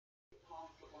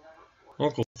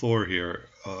Uncle Thor here.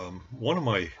 One of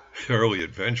my early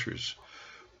adventures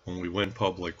when we went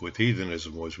public with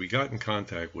heathenism was we got in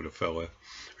contact with a fella,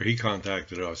 or he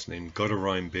contacted us, named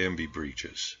Guttrhyme and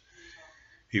Bambibreeches.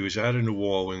 He was out of New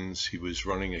Orleans. He was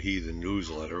running a heathen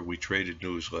newsletter. We traded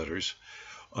newsletters.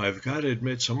 I've got to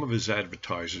admit some of his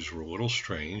advertisers were a little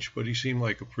strange, but he seemed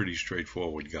like a pretty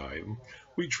straightforward guy.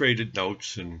 We traded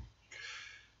notes, and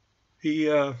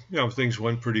things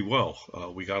went pretty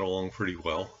well. We got along pretty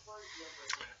well.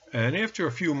 And after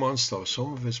a few months, though,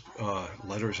 some of his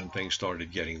letters and things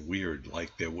started getting weird,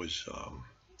 like there was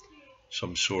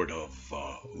some sort of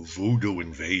voodoo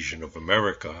invasion of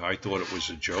America. I thought it was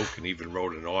a joke and even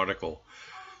wrote an article,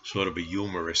 sort of a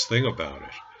humorous thing about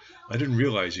it. I didn't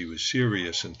realize he was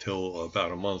serious until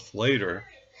about a month later.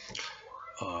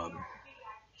 A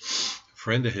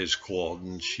friend of his called,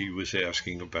 and she was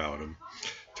asking about him.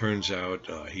 Turns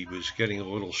out he was getting a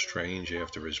little strange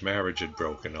after his marriage had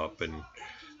broken up, and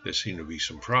there seemed to be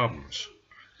some problems.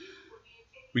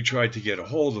 We tried to get a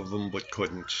hold of him, but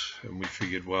couldn't, and we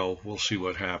figured, well, we'll see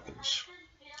what happens.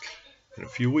 And a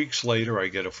few weeks later, I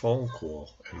get a phone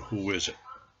call, and who is it?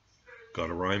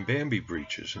 Guttrhyme and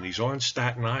Bambibreeches, and he's on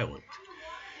Staten Island.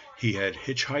 He had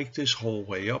hitchhiked his whole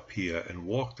way up here and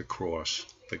walked across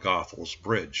the Goethals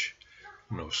Bridge.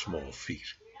 No small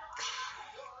feat.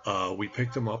 We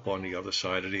picked him up on the other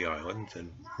side of the island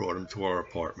and brought him to our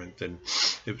apartment, and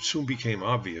it soon became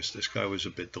obvious this guy was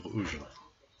a bit delusional.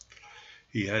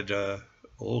 He had a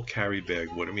little carry bag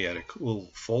with him. He had a little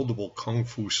foldable kung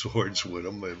fu swords with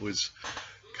him. It was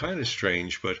kind of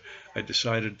strange, but I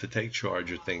decided to take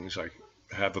charge of things. I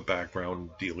have a background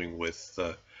dealing with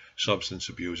substance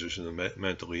abusers and the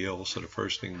mentally ill, so the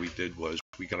first thing we did was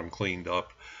we got him cleaned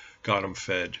up, got him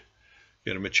fed,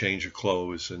 get him a change of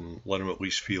clothes, and let him at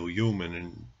least feel human.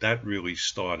 And that really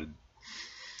started,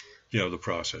 the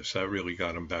process. That really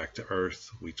got him back to earth.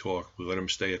 We talked. We let him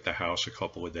stay at the house a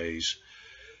couple of days,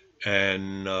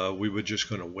 and we were just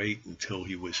going to wait until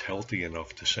he was healthy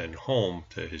enough to send home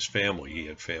to his family. He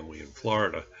had family in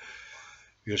Florida,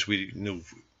 because we knew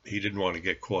he didn't want to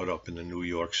get caught up in the New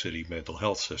York City mental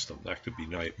health system. That could be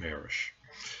nightmarish.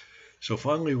 So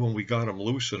finally, when we got him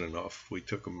lucid enough, I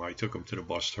took him to the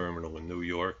bus terminal in New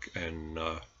York and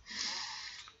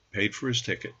paid for his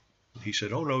ticket. He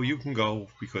said, "Oh no, you can go,"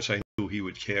 because I knew he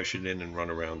would cash it in and run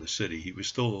around the city. He was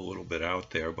still a little bit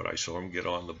out there, but I saw him get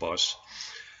on the bus,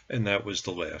 and that was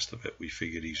the last of it. We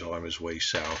figured he's on his way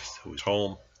south to his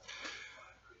home.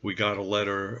 We got a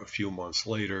letter a few months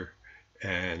later,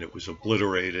 and it was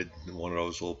obliterated in one of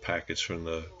those little packets from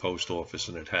the post office,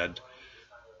 and it had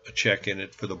a check in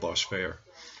it for the bus fare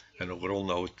and a little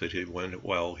note that it went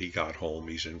well. He got home.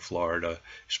 He's in Florida.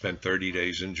 Spent 30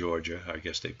 days in Georgia. I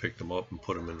guess they picked him up and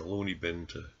put him in the loony bin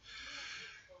to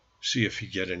see if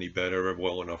he'd get any better or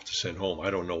well enough to send home. I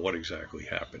don't know what exactly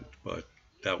happened, but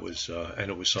that was,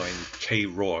 and it was signed K.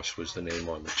 Ross was the name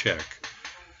on the check.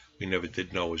 We never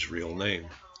did know his real name.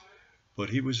 But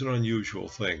he was an unusual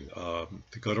thing.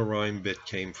 The Guttrhyme bit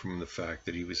came from the fact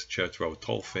that he was a Jethro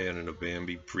Tull fan, and the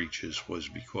Bambibreeches was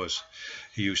because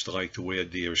he used to like to wear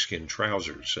deerskin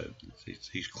trousers.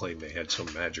 He claimed they had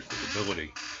some magical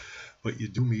ability. But you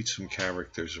do meet some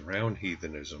characters around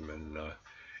heathenism, and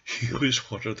he was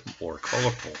one of the more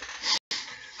colorful.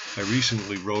 I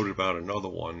recently wrote about another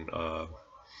one.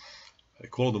 I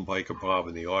called him Biker Bob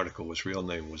in the article. His real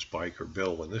name was Biker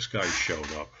Bill, and this guy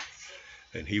showed up.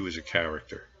 And he was a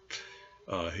character.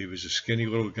 He was a skinny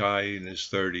little guy in his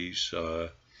 30s,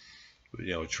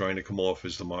 trying to come off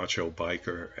as the macho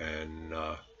biker. And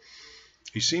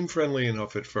he seemed friendly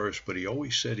enough at first, but he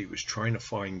always said he was trying to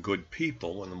find good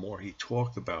people. And the more he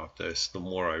talked about this, the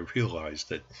more I realized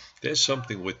that there's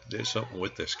something with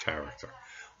this character.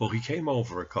 Well, he came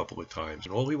over a couple of times,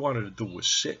 and all he wanted to do was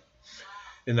sit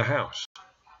in the house,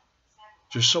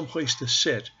 just someplace to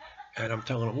sit. And I'm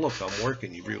telling him, "Look, I'm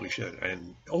working, you really should."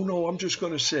 And, "Oh no, I'm just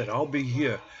going to sit, I'll be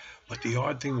here." But the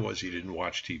odd thing was he didn't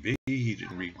watch TV, he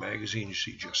didn't read magazines,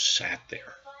 he just sat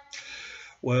there.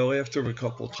 Well, after a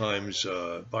couple times,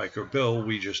 Biker Bill,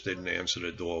 we just didn't answer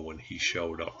the door when he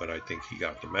showed up, and I think he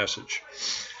got the message.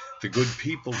 The good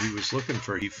people he was looking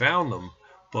for, he found them,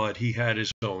 but he had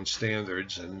his own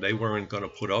standards, and they weren't going to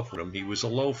put up with him. He was a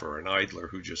loafer, an idler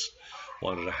who just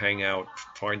wanted to hang out,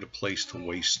 find a place to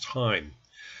waste time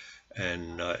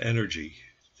and energy.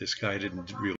 This guy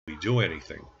didn't really do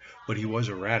anything, but he was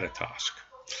a ratatosk.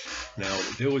 Now,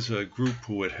 there was a group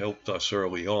who had helped us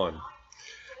early on,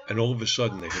 and all of a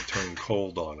sudden they had turned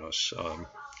cold on us.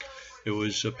 It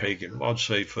was a pagan, I'd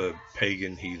say for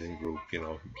pagan heathen group,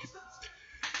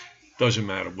 doesn't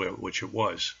matter which it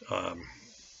was.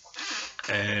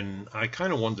 And I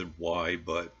kind of wondered why,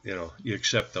 but you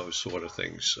accept those sort of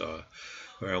things.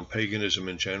 Around paganism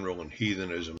in general and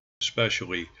heathenism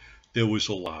especially, there was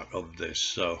a lot of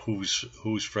this.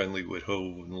 Who's friendly with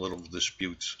who, and little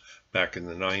disputes back in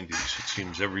the 90s. It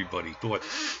seems everybody thought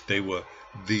they were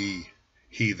the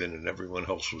heathen and everyone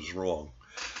else was wrong.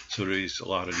 So there's a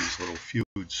lot of these little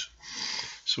feuds.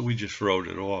 So we just wrote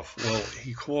it off. Well,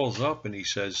 he calls up and he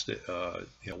says that,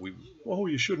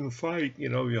 you shouldn't fight.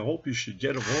 You hope you should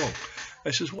get along.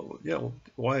 I says, well,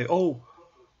 why? Oh,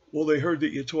 well, they heard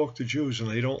that you talk to Jews and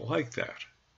they don't like that.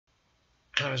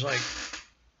 And I was like,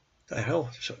 the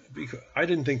hell? So, because I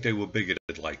didn't think they were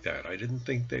bigoted like that. I didn't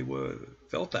think they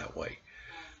felt that way.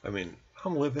 I mean,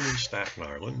 I'm living in Staten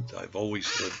Island. I've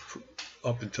always lived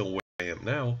up until where I am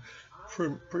now,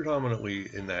 predominantly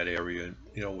in that area,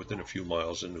 within a few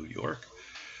miles of New York.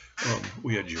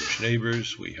 We had Jewish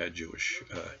neighbors, we had Jewish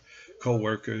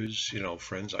co-workers,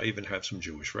 friends. I even have some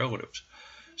Jewish relatives.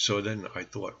 So then I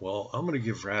thought, well, I'm going to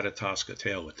give Ratatosk a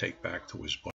tale to take back to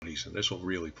his buddies, and this will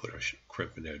really put a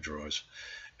crimp in their drawers.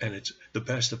 And it's the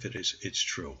best of it is it's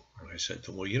true. And I said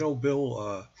to him, well,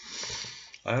 Bill,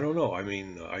 I don't know. I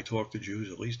mean, I talk to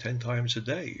Jews at least 10 times a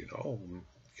day,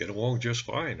 get along just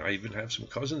fine. I even have some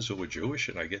cousins who are Jewish,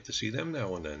 and I get to see them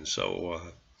now and then. So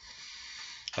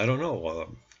I don't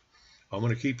know. I'm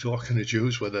going to keep talking to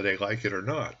Jews whether they like it or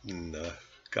not. And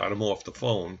got him off the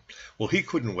phone. Well, he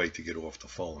couldn't wait to get off the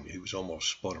phone. He was almost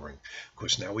sputtering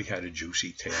because now he had a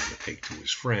juicy tale to take to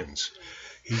his friends.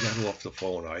 He got off the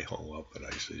phone. I hung up and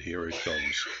I said, here it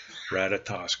goes.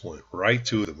 Ratatosk went right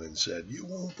to them and said, you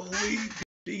won't believe what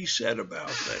he said about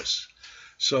this.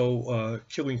 So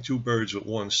killing two birds with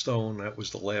one stone, that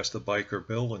was the last of Biker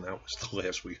Bill, and that was the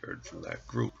last we heard from that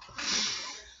group.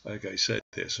 Like I said,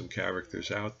 there's some characters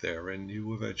out there, and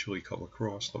you eventually come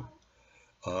across them.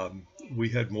 We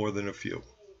had more than a few.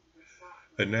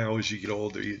 And now as you get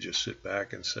older, you just sit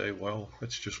back and say, well,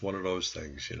 it's just one of those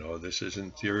things. This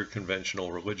isn't your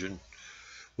conventional religion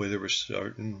where there are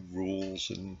certain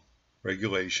rules and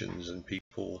regulations and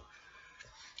people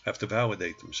have to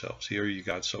validate themselves. Here you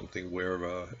got something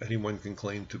where anyone can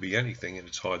claim to be anything and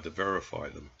it's hard to verify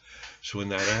them. So in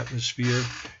that atmosphere,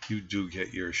 you do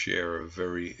get your share of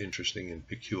very interesting and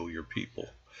peculiar people.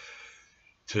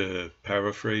 To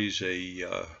paraphrase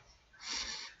a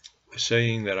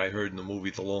saying that I heard in the movie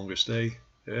The Longest Day,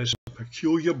 there's some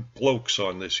peculiar blokes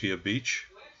on this here beach,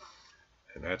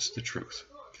 and that's the truth.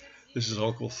 This is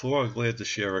Uncle Thor. Glad to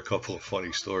share a couple of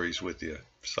funny stories with you.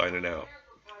 Signing out.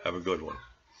 Have a good one.